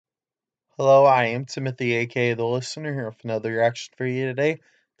Hello, I am Timothy, aka The Listener, here with another reaction for you today.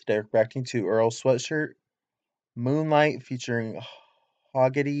 Today we're reacting to Earl Sweatshirt, Moonlight featuring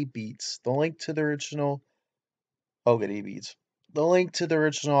Hodgy Beats. The link to the original Hodgy Beats. The link to the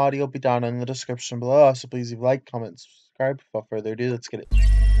original audio will be down in the description below. So please leave a like, comment, subscribe. Without further ado, let's get it.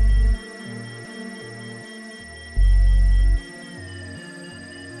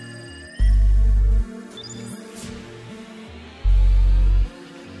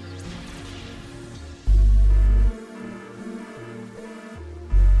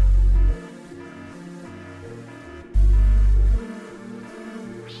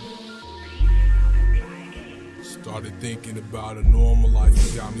 Started thinking about a normal life,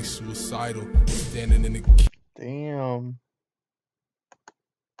 it got me suicidal. Standing in the Damn.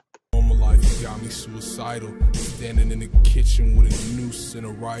 normal life, it got me suicidal. Standing in the kitchen with a noose and a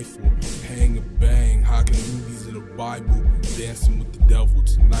rifle. Hang a bang, hocking movies in the Bible. Dancing with the devil,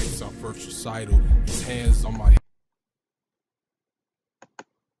 tonight's our first recital. His hands on my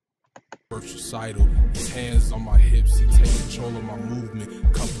first recital. His hands on my hips, he take control of my movement.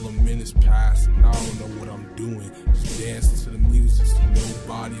 Couple of minutes pass and I don't know what I'm doing. Just dance to the music so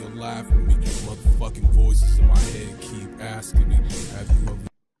nobody will laugh at me. Motherfucking voices in my head keep asking me, have you ever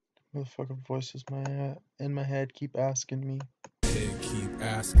Motherfucking voices in my head keep asking me. keep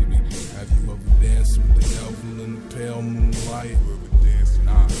asking me, have you ever danced with the devil in the pale moonlight? You ever danced with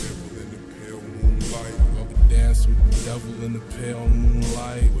the devil in the pale moonlight? You ever danced with the devil in the pale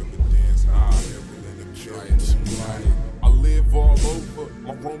moonlight? You ever danced with the devil in the pale moonlight? I live all over,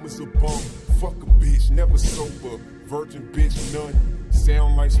 my room is a bum. Fuck a bitch, never sober. Virgin bitch, none.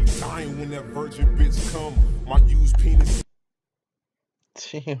 Sound like she dying when that virgin bitch come. My used penis.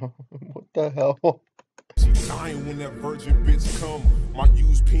 Damn, what the hell? She dying when that virgin bitch come. My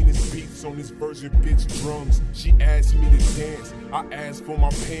used penis beats on this virgin bitch drums. She asked me to dance, I asked for my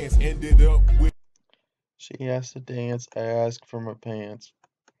pants. Ended up with She has to dance, I ask for my pants.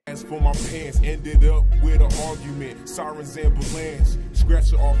 asked for my pants. Ended up with an argument. Sirens, ambulance,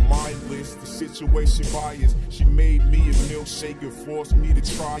 scratch her off my list. The situation biased. She made me a milkshake and forced me to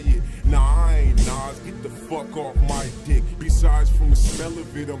try it. Nah, I ain't Nas, get the fuck off my dick. Besides, from the smell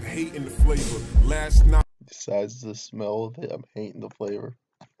of it, I'm hating the flavor. Last night. Besides the smell of it, I'm hating the flavor.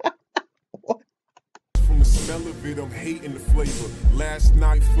 From the smell of it, I'm hating the flavor. Last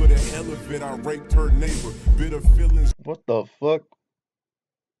night, for the hell of it, I raped her neighbor. Bitter feelings. What the fuck?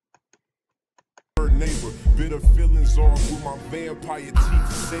 Her neighbor. Bitter feelings are with my vampire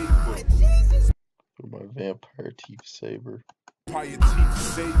teeth saber. For my vampire teeth saber. Vampire teeth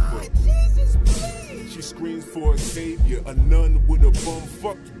saber. She screams for a savior. A nun with a bum.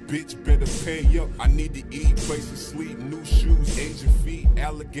 Fuck you, bitch. Better pay up. I need to eat, place to sleep. New shoes, Asian feet.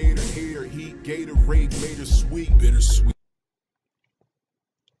 Alligator hair, heat. Gatorade made her sweet. Bittersweet.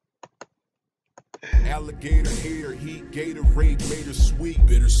 Alligator hair, heat, Gatorade made her sweet.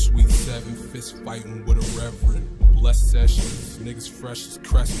 Bittersweet, 7 fist fighting with a reverend. Blessed sessions, niggas fresh as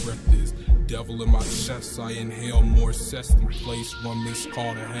crest breath is. Devil in my chest, I inhale more cess than place. One missed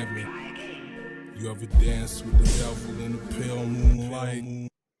call to heaven. You ever dance with the devil in the pale moonlight?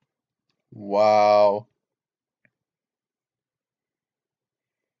 Wow.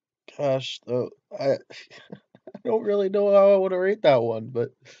 Gosh, though, I I don't really know how I want to rate that one, but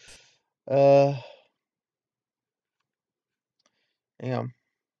damn,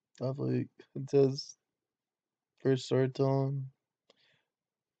 lovely. It says first storytelling.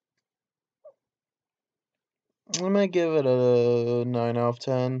 I'm gonna give it a 9 out of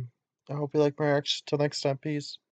 10. I hope you like my reaction. Till next time, peace.